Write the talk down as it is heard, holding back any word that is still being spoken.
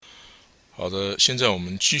好的，现在我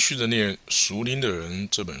们继续的念《属灵的人》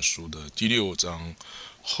这本书的第6章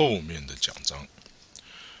后面的讲章，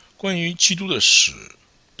关于基督的死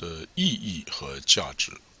的意义和价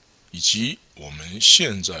值，以及我们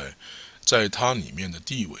现在在它里面的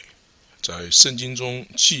地位，在圣经中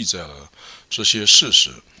记载了这些事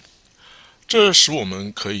实，这使我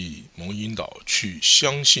们可以蒙引导去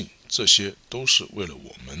相信这些都是为了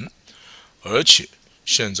我们，而且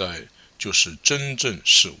现在就是真正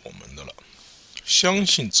是我们的了。相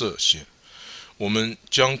信这些，我们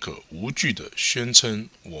将可无惧地宣称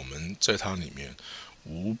我们在它里面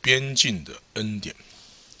无边境的恩典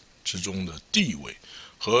之中的地位，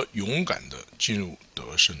和勇敢地进入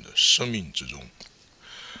得胜的生命之中。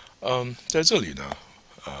在这里呢，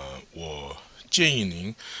我建议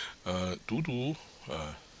您读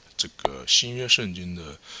这个新约圣经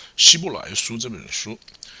的希伯来书这本书。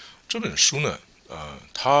这本书呢，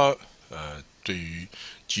它对于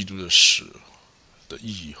基督的死的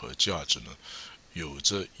意义和价值呢，有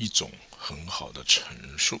着一种很好的陈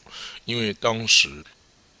述。因为当时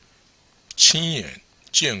亲眼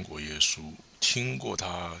见过耶稣、听过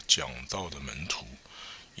他讲道的门徒，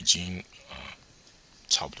已经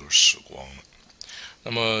差不多死光了。那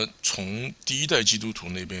么从第一代基督徒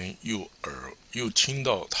那边又听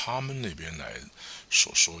到他们那边来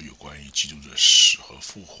所说有关于基督的死和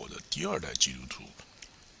复活的第二代基督徒，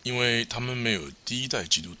因为他们没有第一代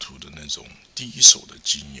基督徒的那种第一手的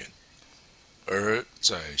经验，而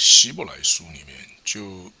在希伯来书里面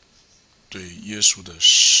就对耶稣的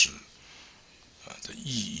死的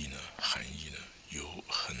意义呢、含义呢，有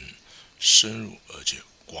很深入而且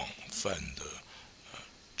广泛的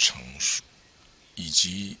陈述以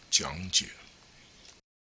及讲解。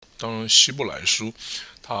当然，希伯来书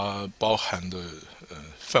它包含的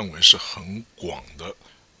范围是很广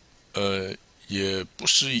的，也不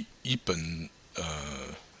是一本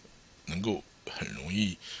能够很容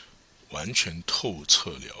易完全透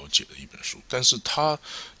彻了解的一本书，但是它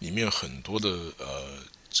里面很多的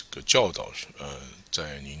这个教导，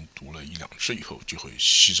在您读了1、2次以后，就会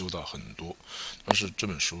吸收到很多。但是这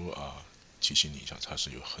本书提醒你一下，它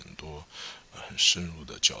是有很多很深入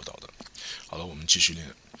的教导的。好了，我们继续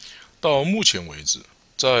念。到目前为止，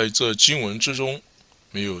在这经文之中，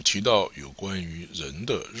没有提到有关于人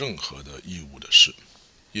的任何的义务的事，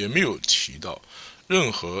也没有提到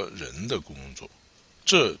任何人的工作，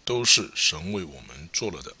这都是神为我们做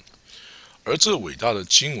了的。而这伟大的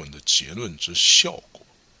经文的结论之效果，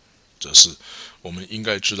则是我们应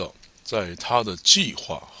该知道，在他的计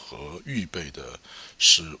划和预备的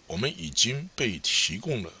使我们已经被提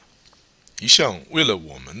供了一项为了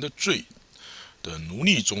我们的罪的奴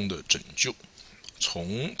隶中的拯救。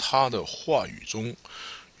从他的话语中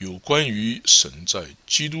有关于神在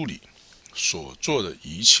基督里所做的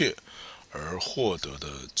一切而获得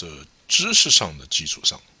的这知识上的基础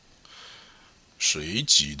上，随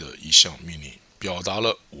即的一项命令表达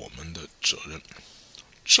了我们的责任。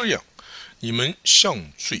这样，你们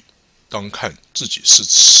向罪当看自己是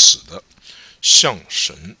死的，向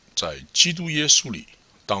神在基督耶稣里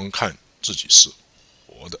当看自己是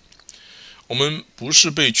活的。我们不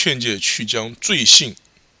是被劝诫去将罪性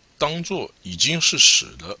当作已经是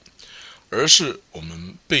死的，而是我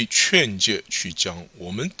们被劝诫去将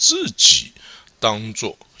我们自己当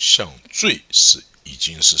作像罪已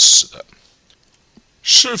经是死的。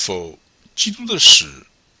是否基督的死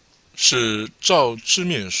是照字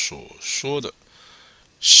面所说的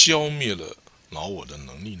消灭了老我的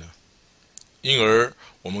能力呢？因而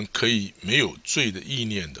我们可以没有罪的意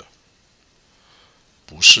念的？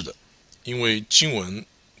不是的，因为经文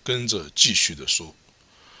跟着继续的说，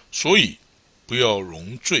所以不要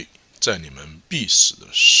容罪在你们必死的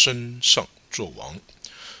身上作王，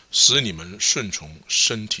使你们顺从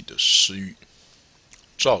身体的私欲。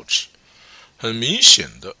照此，很明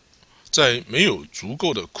显的，在没有足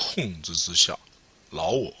够的控制之下，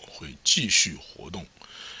老我会继续活动，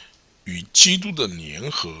与基督的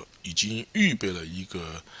联合已经预备了一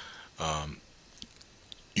个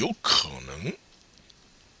有可能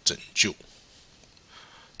拯救，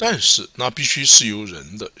但是那必须是由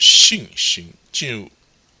人的信心进入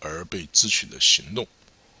而被支取的行动。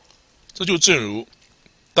这就正如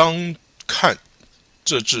当看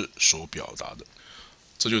这字所表达的，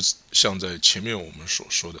这就像在前面我们所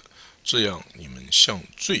说的，这样你们向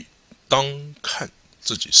罪当看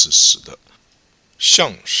自己是死的，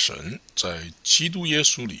向神在基督耶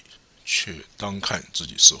稣里却当看自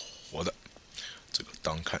己是活的。这个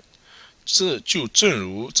当看，这就正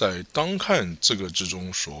如在当看这个之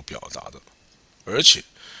中所表达的，而且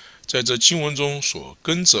在这经文中所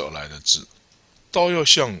跟着而来的字，倒要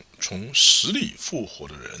像从死里复活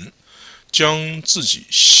的人，将自己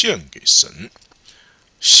献给神，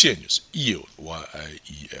献就是 yield，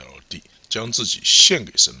 将自己献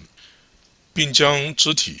给神，并将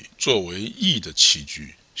肢体作为义的器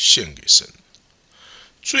具献给神。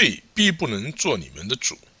罪必不能做你们的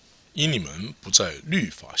主，因你们不在律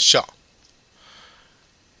法下，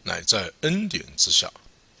乃在恩典之下。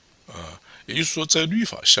也就是说，在律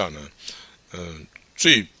法下呢，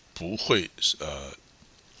罪不会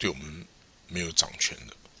对我们没有掌权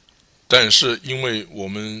的。但是因为我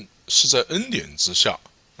们是在恩典之下，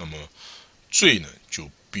那么罪呢就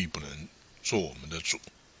必不能做我们的主，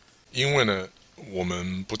因为呢我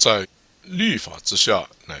们不在律法之下，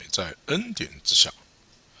乃在恩典之下。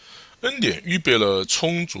恩典预备了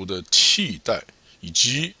充足的替代，以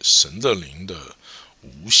及神的灵的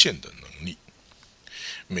无限的能力。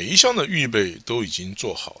每一项的预备都已经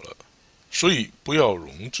做好了，所以不要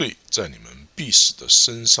容罪在你们必死的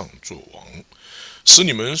身上作王，使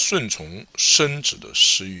你们顺从生子的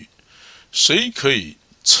私欲。谁可以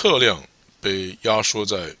测量被压缩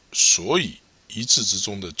在所以一致之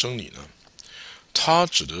中的真理呢？它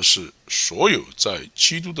指的是所有在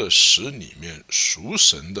基督的死里面属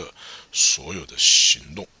神的所有的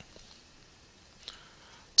行动。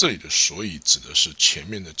这里的所以指的是前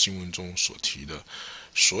面的经文中所提的，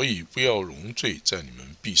所以不要容罪在你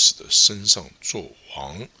们必死的身上作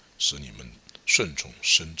王，使你们顺从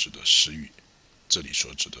生子的私欲。这里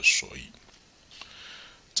所指的所以，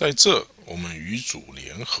在这我们与主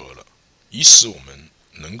联合了，以使我们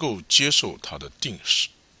能够接受他的定死、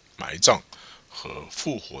埋葬和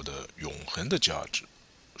复活的永恒的价值。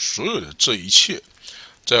所有的这一切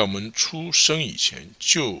在我们出生以前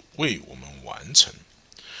就为我们完成，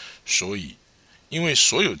所以因为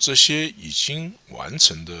所有这些已经完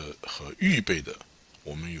成的和预备的，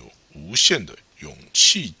我们有无限的勇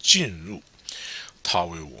气进入他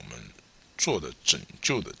为我们做的拯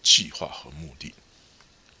救的计划和目的。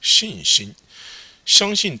信心，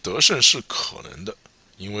相信得胜是可能的，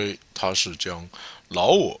因为他是将老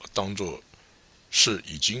我当作是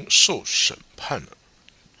已经受审判了。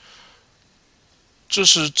这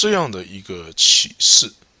是这样的一个启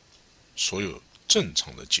示，所有正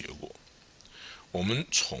常的结果。我们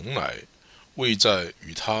从来未在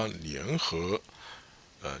与他联合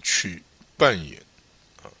去扮演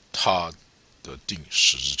他的定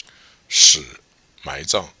十字架、死、埋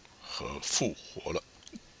葬和复活了。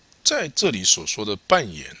在这里所说的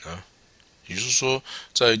扮演呢，也就是说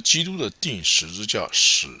在基督的定十字架、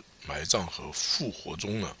死、埋葬和复活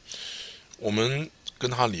中呢，我们跟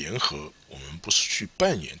他联合，我们不是去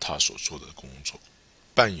扮演他所做的工作，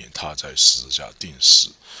扮演他在十字架定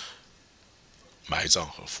死、埋葬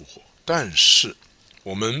和复活，但是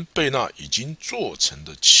我们被那已经做成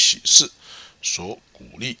的启示所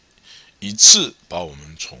鼓励，以致把我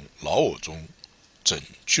们从老我中拯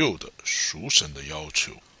救的属神的要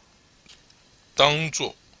求当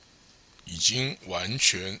作已经完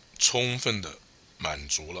全充分的满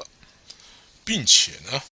足了，并且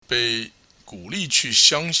呢被鼓励去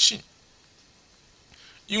相信。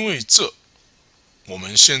因为这，我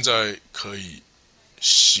们现在可以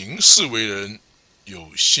行事为人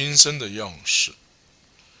有新生的样式。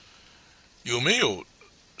有没有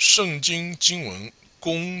圣经经文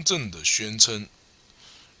公正的宣称，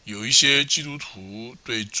有一些基督徒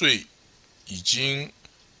对罪已经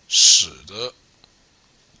死的，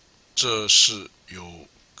这是有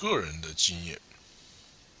个人的经验。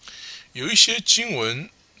有一些经文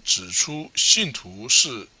指出信徒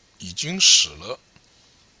是已经死了，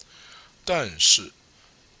但是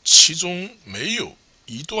其中没有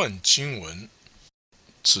一段经文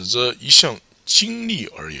指着一项经历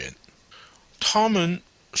而言。他们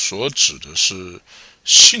所指的是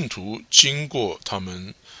信徒经过他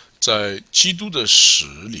们在基督的死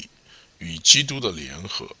里与基督的联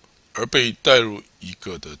合，而被带入一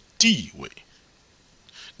个的地位。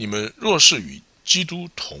你们若是与基督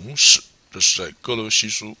同死，这是在哥罗西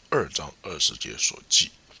书2章20节所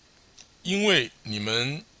记。因为你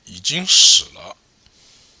们已经死了，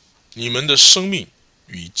你们的生命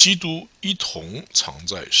与基督一同藏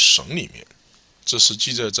在神里面，这是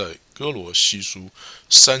记载在哥罗西书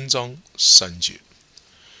3章3节。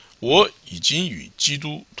我已经与基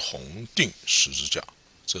督同定十字架，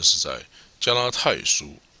这是在加拉太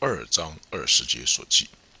书2章20节所记。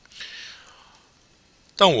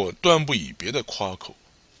但我断不以别的夸口，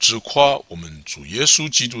只夸我们主耶稣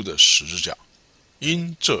基督的十字架。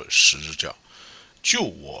因这十字架，就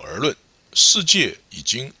我而论，世界已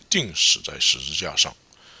经定死在十字架上；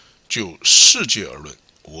就世界而论，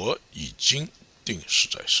我已经定死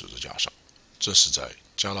在十字架上。这是在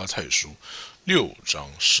加拉太书6章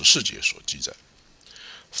14节所记载。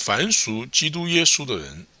凡属基督耶稣的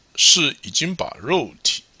人，是已经把肉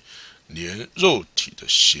体连肉体的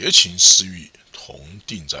邪情私欲同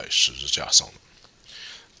钉在十字架上了。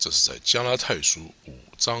这是在加拉太书5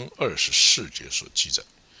章24节所记载。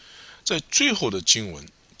在最后的经文，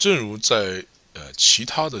正如在其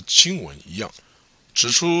他的经文一样，指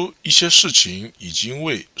出一些事情已经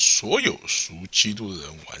为所有属基督的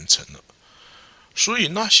人完成了，所以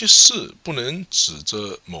那些事不能指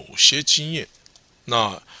着某些经验，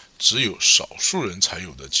那只有少数人才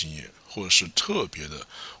有的经验，或者是特别的，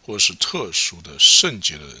或者是特殊的圣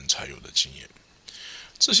洁的人才有的经验。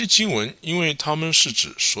这些经文因为它们是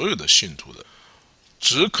指所有的信徒的，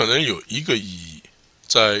只可能有一个意义，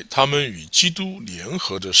在他们与基督联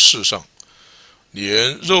合的事上，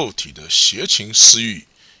连肉体的邪情私欲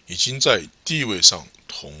已经在地位上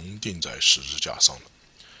同钉在十字架上了。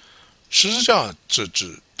十字架这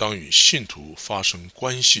字当与信徒发生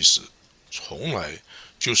关系时，从来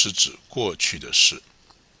就是指过去的事，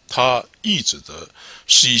它意指的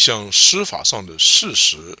是一项司法上的事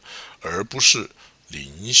实，而不是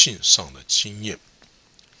灵性上的经验。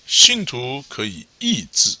信徒可以意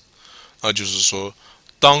志，那就是说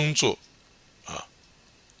当作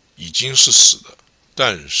已经是死的，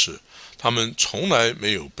但是他们从来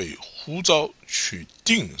没有被呼召去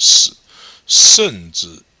定死，甚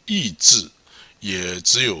至意志也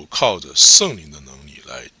只有靠着圣灵的能力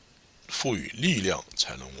来赋予力量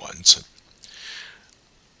才能完成。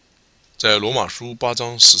在罗马书8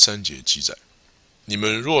章13节记载，你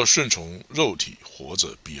们若顺从肉体活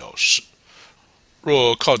着，必要死；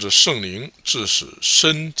若靠着圣灵致死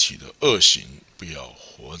身体的恶行，必要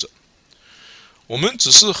活着。我们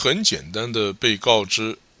只是很简单的被告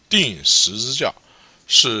知钉十字架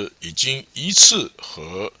是已经一次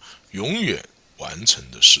和永远完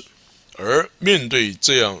成的事，而面对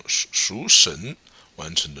这样属神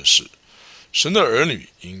完成的事，神的儿女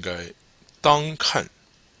应该当看、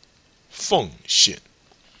奉献、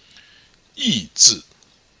意志、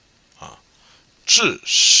致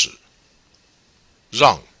使、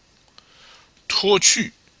让、脱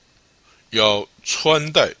去，要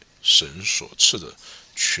穿戴神所赐的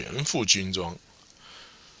全副军装，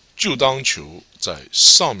就当求在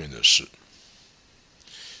上面的事，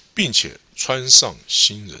并且穿上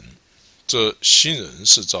新人。这新人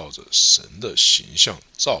是照着神的形象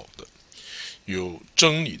造的，有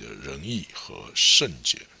真理的仁义和圣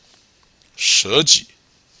洁，舍己，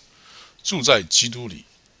住在基督里，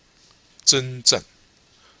征战，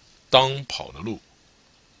当跑的路，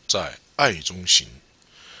在爱中行，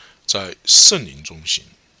在圣灵中行，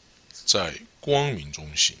在光明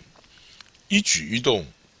中行，一举一动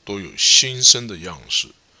都有新生的样式。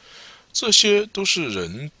这些都是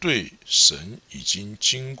人对神已经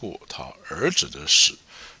经过他儿子的死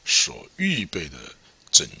所预备的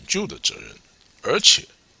拯救的责任，而且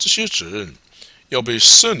这些责任要被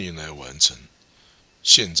圣灵来完成，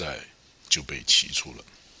现在就被提出了。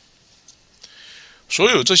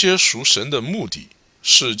所有这些属神的目的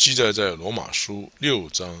是记载在罗马书6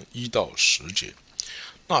章1到10节，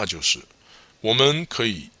那就是我们可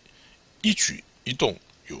以一举一动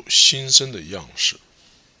有新生的样式。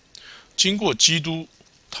经过基督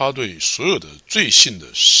他对所有的罪性的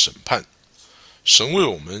审判，神为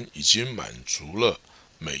我们已经满足了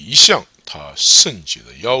每一项他圣洁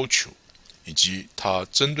的要求，以及他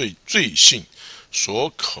针对罪性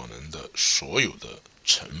所可能的所有的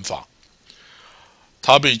惩罚。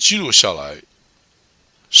他被记录下来，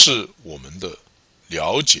是我们的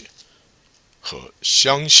了解和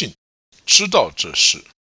相信，知道这事，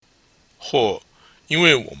或因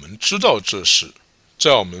为我们知道这事，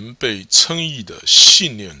在我们被称义的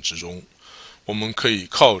信念之中，我们可以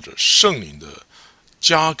靠着圣灵的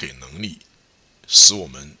加给能力，使我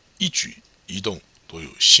们一举一动都有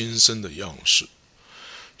新生的样式。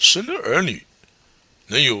神的儿女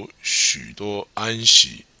能有许多安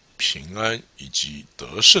息、平安以及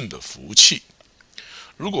得胜的福气，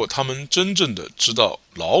如果他们真正的知道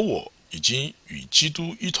老我已经与基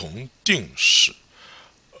督一同定死，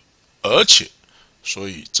而且所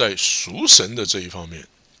以在属神的这一方面，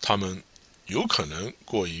他们有可能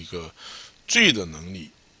过一个罪的能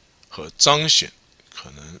力和彰显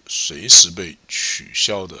可能随时被取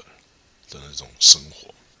消的那种生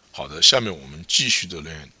活。好的，下面我们继续的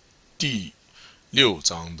念第6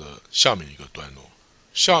章的下面一个段落。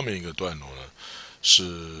下面一个段落呢，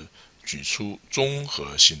是举出综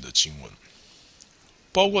合性的经文，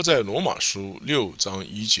包括在罗马书6章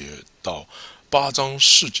1节到8章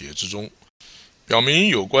4节之中，表明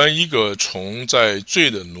有关一个从在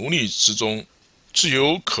罪的奴隶之中自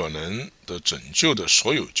有可能的拯救的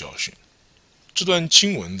所有教训。这段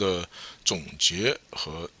经文的总结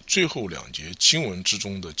和最后2节经文之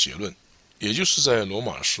中的结论，也就是在罗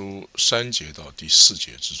马书3节到第4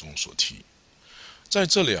节之中所提。在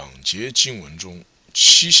这2节经文中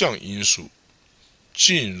，7项因素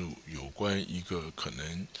进入有关一个可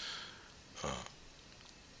能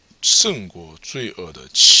胜过罪恶的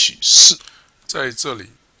启示。在这里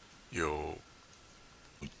有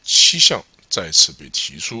7项再次被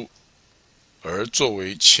提出，而作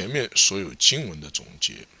为前面所有经文的总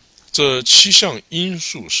结。这7项因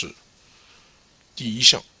素是：第一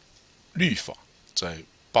项，律法，在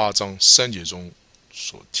8章3节中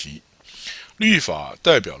所提。律法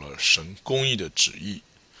代表了神公义的旨意，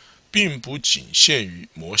并不仅限于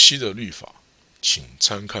摩西的律法，请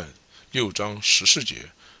参看6章14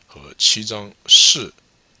节和7章4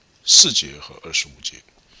节和25节。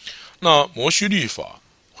那摩西律法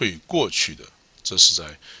会过去的，这是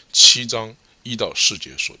在7章1到4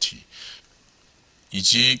节所提，以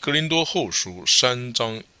及哥林多后书3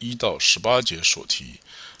章1到18节所提，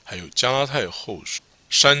还有加拉太后书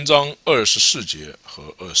3章24节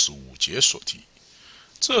和25节所提。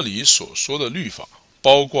这里所说的律法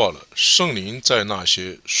包括了圣灵在那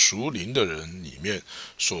些属灵的人里面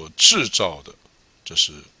所制造的，这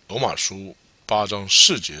是罗马书8章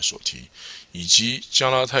4节所提，以及加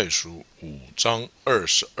拉太书5章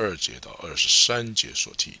22节到23节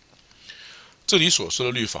所提。这里所说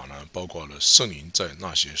的律法呢，包括了圣灵在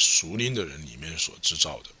那些属灵的人里面所制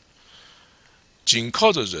造的。仅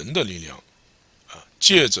靠着人的力量，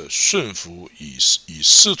借着顺服以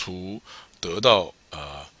试图得到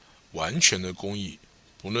完全的公义，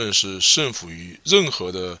不论是顺服于任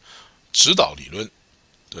何的指导理论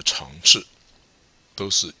的尝试，都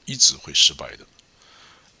是一直会失败的。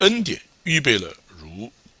恩典预备了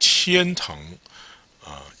如天堂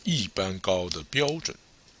一般高的标准，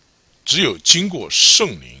只有经过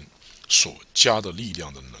圣灵所加的力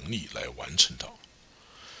量的能力来完成它。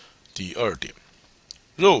第2点，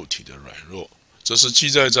肉体的软弱，这是记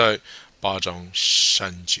载在8章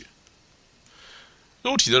3节。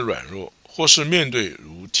肉体的软弱，或是面对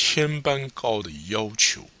如天般高的要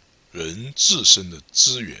求，人自身的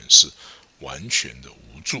资源是完全的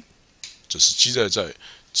无助，这是记载在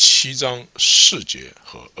7章4节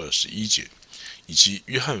和21节，以及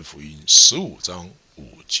约翰福音15章5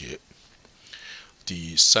节。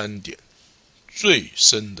第3点，罪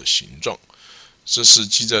身的形状，这是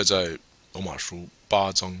记载在罗马书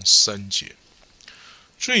8章3节。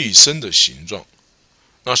罪身的形状，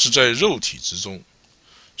那是在肉体之中，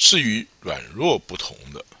是与软弱不同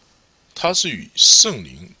的，它是与圣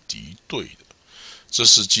灵敌对的，这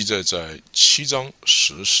是记载在7章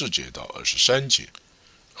14节到23节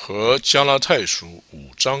和加拉太书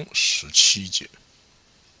5章17节。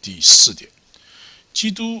第4点，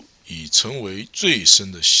基督已成为罪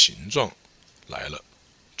身的形状来了。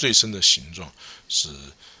罪身的形状是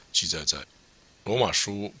记载在罗马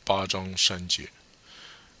书8章3节。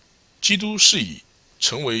基督是以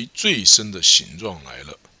成为罪身的形状来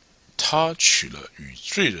了，他取了与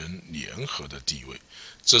罪人联合的地位，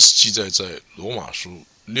这是记载在罗马书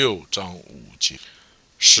6章5节、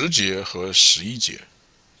10节和11节。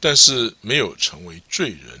但是没有成为罪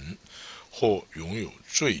人或拥有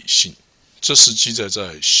罪性，这是记载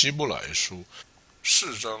在希伯来书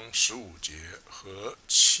4章15节和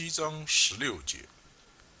7章16节。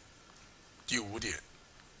第5点，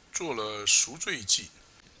做了赎罪祭，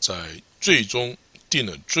在罪中定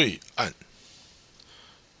了罪案，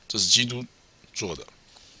这是基督做的。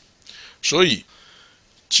所以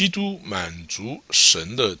基督满足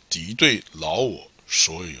神的敌对老我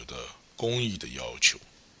所有的公义的要求，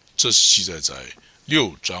这是记载在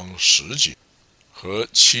6章10节和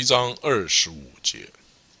7章25节。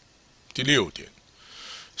第6点，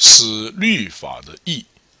使律法的义，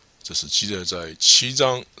这是记载在7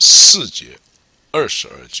章4节、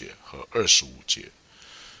22节和25节，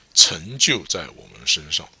成就在我们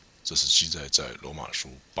身上，这是记载在罗马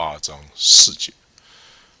书8章4节。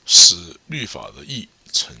使律法的义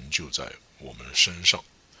成就在我们身上，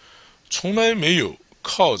从来没有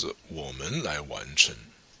靠着我们来完成，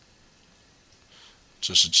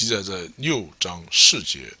这是记载在6章4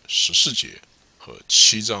节、14节和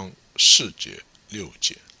7章4节、6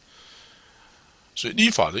节。所以律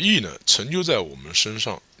法的义呢，成就在我们身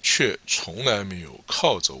上，却从来没有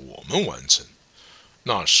靠着我们完成，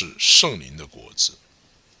那是圣灵的果子。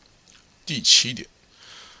第7点，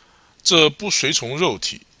这不随从肉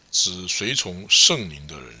体，只随从圣灵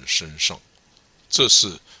的人身上，这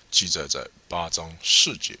是记载在8章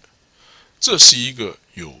4节。这是一个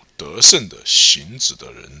有得胜的行止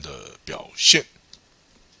的人的表现，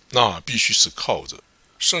那必须是靠着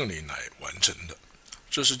圣灵来完成的，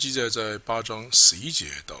这是记载在8章11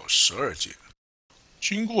节到12节。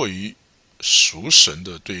经过于属神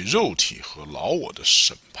的对肉体和老我的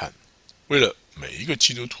审判，为了每一个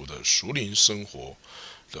基督徒的属灵生活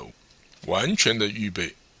的完全的预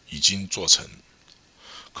备已经做成，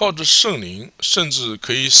靠着圣灵，甚至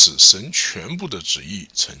可以使神全部的旨意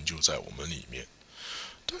成就在我们里面。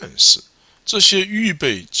但是这些预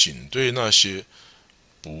备仅对那些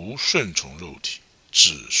不顺从肉体，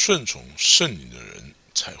只顺从圣灵的人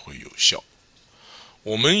才会有效。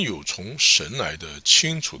我们有从神来的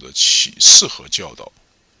清楚的启示和教导，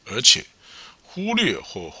而且忽略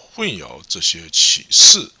或混淆这些启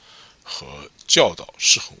示和教导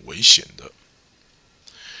是很危险的，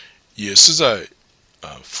也是在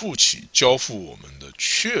负起交付我们的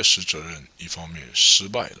确实责任一方面失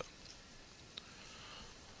败了。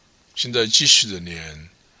现在继续的念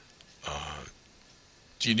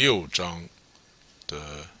第6章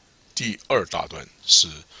的第2大段，是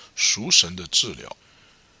属神的治疗。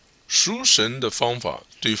属神的方法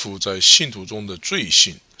对付在信徒中的罪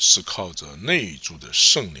性，是靠着内住的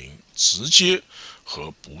圣灵直接和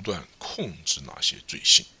不断控制那些罪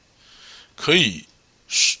性。可以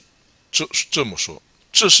这么说，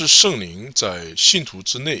这是圣灵在信徒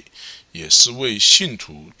之内，也是为信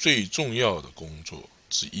徒最重要的工作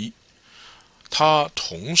之一。他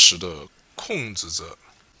同时的控制着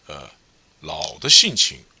老的性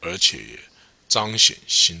情，而且也彰显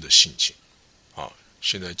新的性情。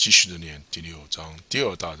现在继续的念第6章第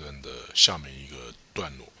2大段的下面一个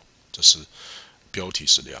段落，这是标题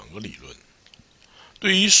是2个理论。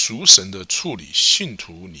对于属神的处理信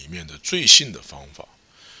徒里面的罪性的方法，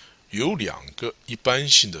有2个一般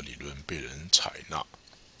性的理论被人采纳。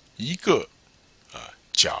一个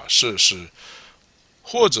假设是，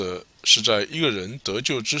或者是在一个人得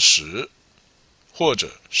救之时，或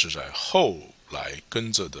者是在后来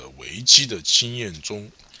跟着的危机的经验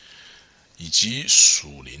中，以及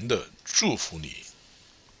属灵的祝福里，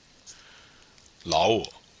老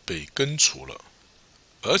我被根除了，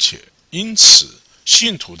而且因此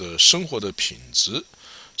信徒的生活的品质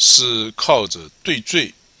是靠着对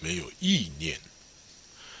罪没有意念。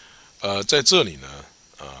在这里呢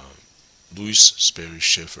Sperry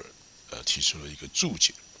Chafer 提出了一个注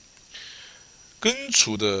解，根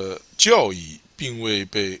除的教义并未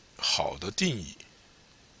被好的定义，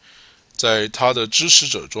在他的支持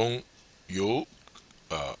者中有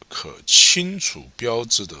可清楚标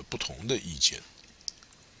志的不同的意见，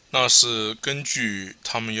那是根据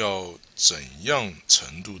他们要怎样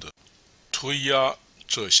程度的推压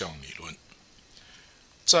这项理论。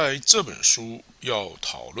在这本书要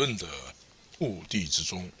讨论的目的之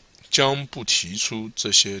中，将不提出这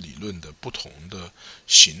些理论的不同的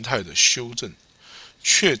形态的修正，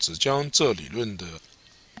却只将这理论的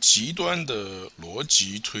极端的逻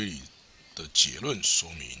辑推理的结论说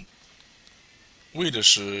明，为的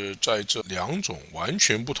是在这2种完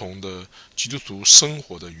全不同的基督徒生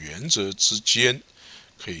活的原则之间，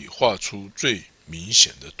可以画出最明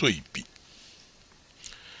显的对比。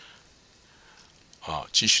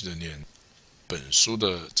继续的念本书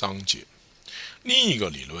的章节。另一个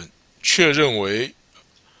理论却认为，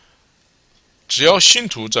只要信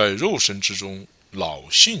徒在肉身之中，老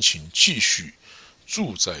性情继续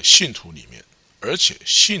住在信徒里面，而且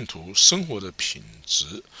信徒生活的品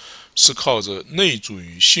质是靠着内住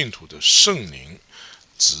于信徒的圣灵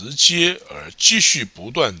直接而继续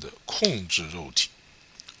不断的控制肉体，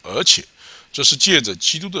而且这是借着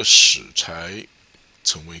基督的死才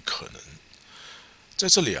成为可能。在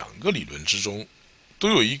这2个理论之中，都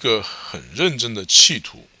有一个很认真的企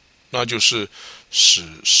图，那就是使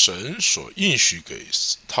神所应许给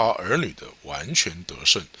他儿女的完全得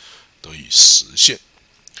胜得以实现。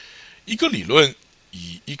一个理论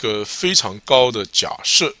以一个非常高的假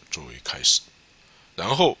设作为开始，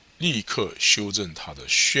然后立刻修正他的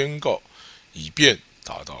宣告，以便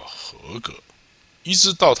达到合格，一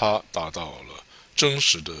直到他达到了真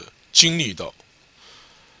实的经历到。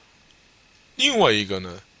另外一个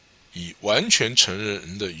呢，以完全承认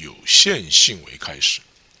人的有限性为开始，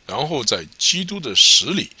然后在基督的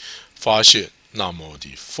死里发现那么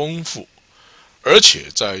的丰富，而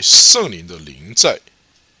且在圣灵的临在、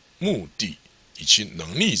目的以及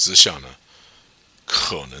能力之下呢，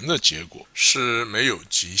可能的结果是没有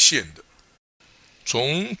极限的。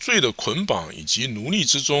从罪的捆绑以及奴隶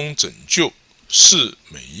之中拯救，是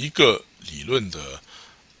每一个理论的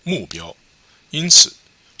目标。因此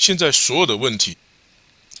现在所有的问题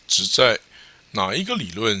只在哪一个理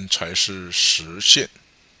论才是实现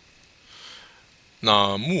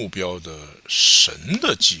那目标的神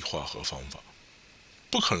的计划和方法。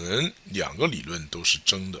不可能2个理论都是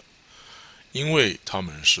真的，因为它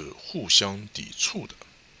们是互相抵触的。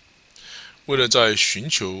为了在寻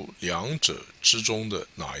求两者之中的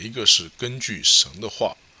哪一个是根据神的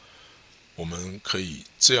话，我们可以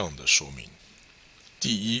这样的说明：第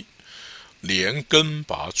一，连根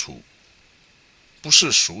拔除不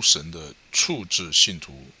是属神的处置信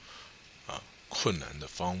徒困难的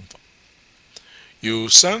方法。有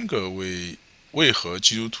3个为何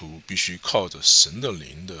基督徒必须靠着神的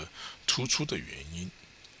灵的突出的原因。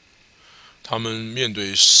他们面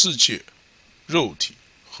对世界、肉体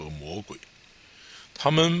和魔鬼，他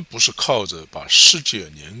们不是靠着把世界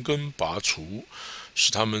连根拔除，使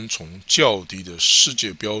他们从较低的世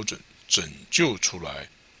界标准拯救出来，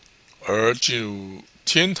而进入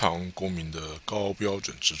天堂公民的高标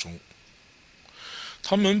准之中。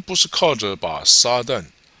他们不是靠着把撒旦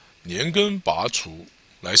连根拔除，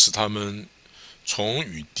来使他们从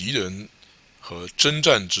与敌人和征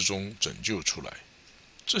战之中拯救出来。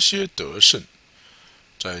这些得胜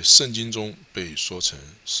在圣经中被说成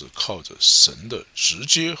是靠着神的直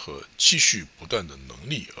接和继续不断的能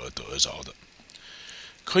力而得着的。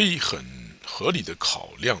可以很合理的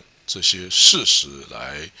考量这些事实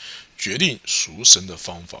来决定属神的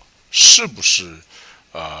方法是不是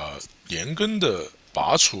连根的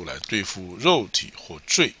拔除来对付肉体或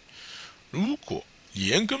罪。如果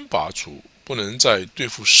连根拔除不能在对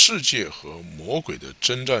付世界和魔鬼的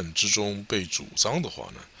征战之中被主张的话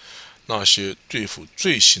呢，那些对付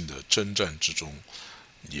罪性的征战之中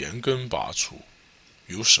连根拔除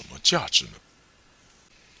有什么价值呢？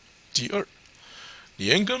第二，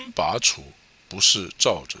连根拔除不是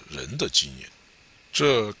照着人的经验，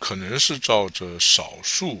这可能是照着少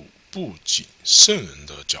数不谨慎人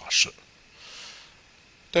的假设，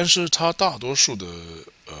但是他大多数的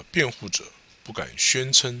辩护者不敢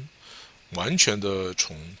宣称完全的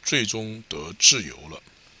从罪中得自由了，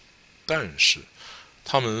但是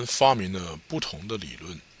他们发明了不同的理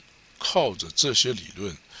论，靠着这些理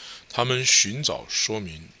论，他们寻找说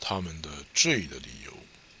明他们的罪的理由。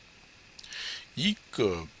一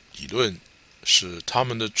个理论是他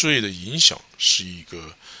们的罪的影响是一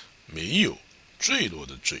个没有坠落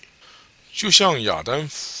的罪，就像亚当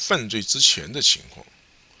犯罪之前的情况。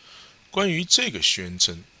关于这个宣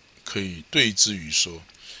称，可以对之于说，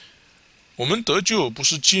我们得救不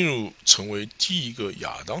是进入成为第一个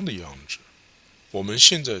亚当的样子，我们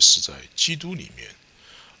现在是在基督里面，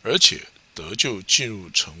而且得救进入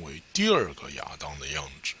成为第二个亚当的样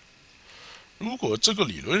子。如果这个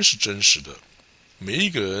理论是真实的，每一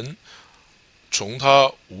个人从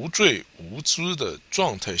他无罪无知的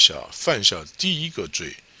状态下犯下第一个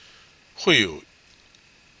罪，会有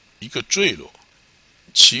一个坠落，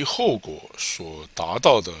其后果所达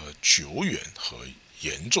到的久远和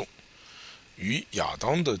严重，与亚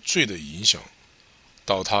当的罪的影响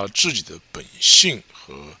到他自己的本性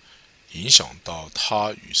和影响到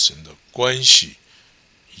他与神的关系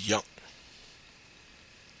一样。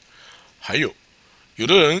还有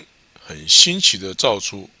的人很新奇地造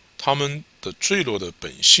出他们的坠落的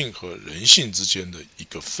本性和人性之间的一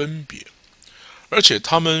个分别，而且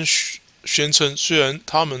他们宣称，虽然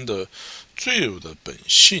他们的罪恶的本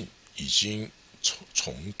性已经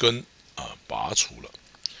从根拔除了，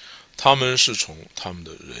他们是从他们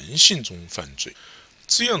的人性中犯罪。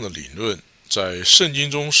这样的理论在圣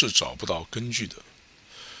经中是找不到根据的。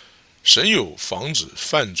神有防止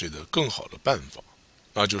犯罪的更好的办法，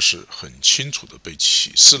那就是很清楚的被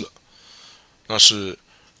启示了，那是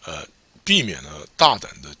避免了大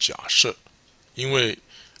胆的假设，因为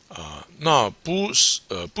那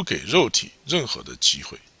不给肉体任何的机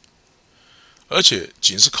会，而且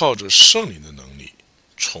仅是靠着圣灵的能力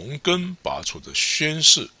从根拔除的宣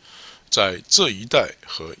誓，在这一代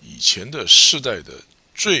和以前的世代的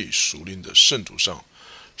最属灵的圣徒上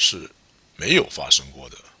是没有发生过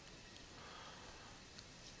的。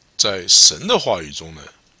在神的话语中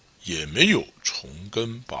呢，也没有从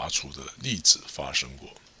根拔除的例子发生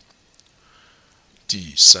过。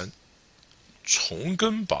第三，从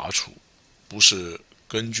根拔除不是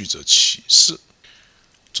根据着启示，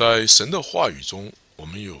在神的话语中，我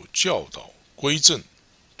们有教导、规正、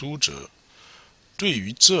督责。对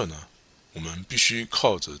于这呢，我们必须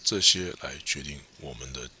靠着这些来决定我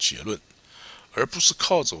们的结论，而不是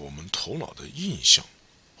靠着我们头脑的印象，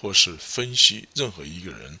或是分析任何一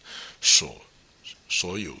个人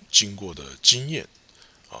所有经过的经验。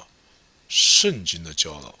圣经的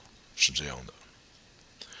教导是这样的：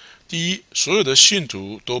第一，所有的信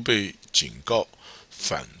徒都被警告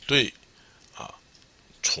反对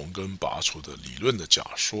从根拔除的理论的假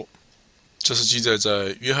说，这是记载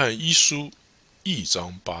在约翰一书1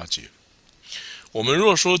章8节。我们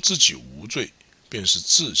若说自己无罪，便是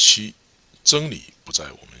自欺，真理不在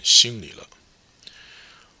我们心里了。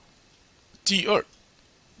第二，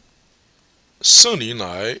圣灵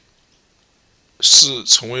来是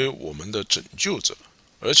成为我们的拯救者，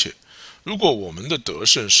而且如果我们的得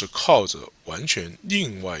胜是靠着完全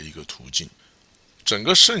另外一个途径，整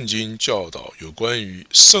个圣经教导有关于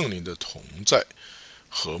圣灵的同在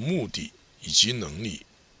和目的以及能力，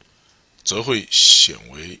则会显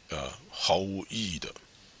为毫无意义的。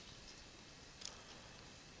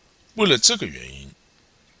为了这个原因，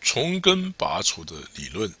从根拔除的理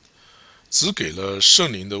论只给了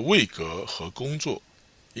圣灵的位格和工作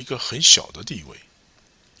一个很小的地位。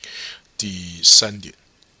第三点，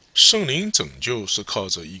圣灵拯救是靠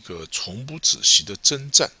着一个从不止息的征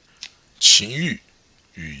战，情欲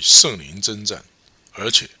与圣灵征战，而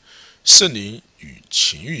且圣灵与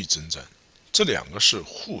情欲征战，这两个是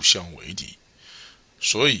互相为敌，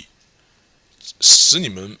所以使你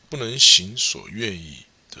们不能行所愿意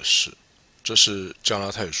的事。这是加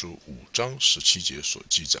拉太书5章17节所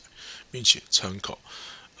记载，并且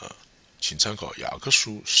请参考雅各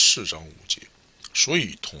书4章5节。所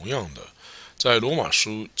以同样的，在罗马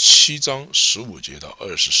书7章15节到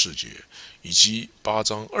24节以及8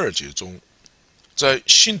章2节中，在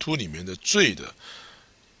信徒里面的罪的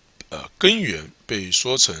根源被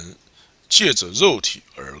说成借着肉体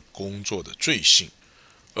而工作的罪性，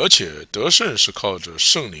而且得胜是靠着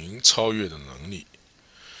圣灵超越的能力。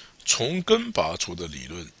从根拔除的理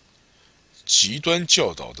论极端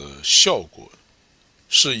教导的效果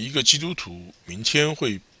是一个基督徒明天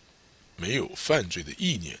会没有犯罪的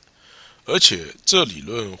意念，而且这理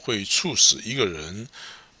论会促使一个人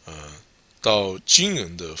到惊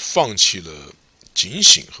人的放弃了警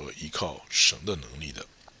醒和依靠神的能力的。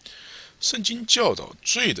圣经教导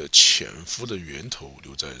罪的潜伏的源头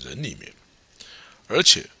留在人里面，而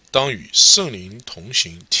且当与圣灵同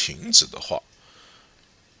行停止的话，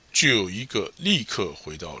就有一个立刻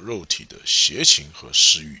回到肉体的邪情和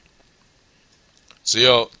私欲。只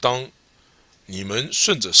要当你们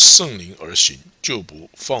顺着圣灵而行，就不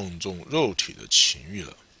放纵肉体的情欲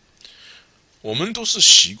了。我们都是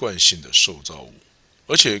习惯性的受造物，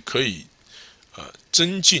而且可以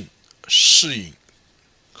增进适应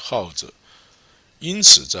靠着，因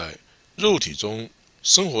此在肉体中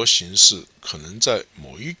生活形式可能在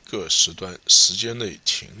某一个时间内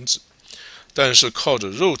停止，但是靠着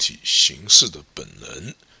肉体行事的本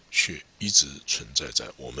能却一直存在在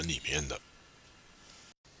我们里面的。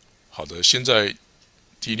好的，现在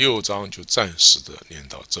第6章就暂时的念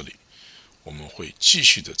到这里，我们会继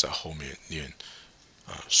续的在后面念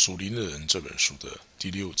属灵的人这本书的第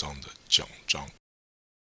6章的讲章。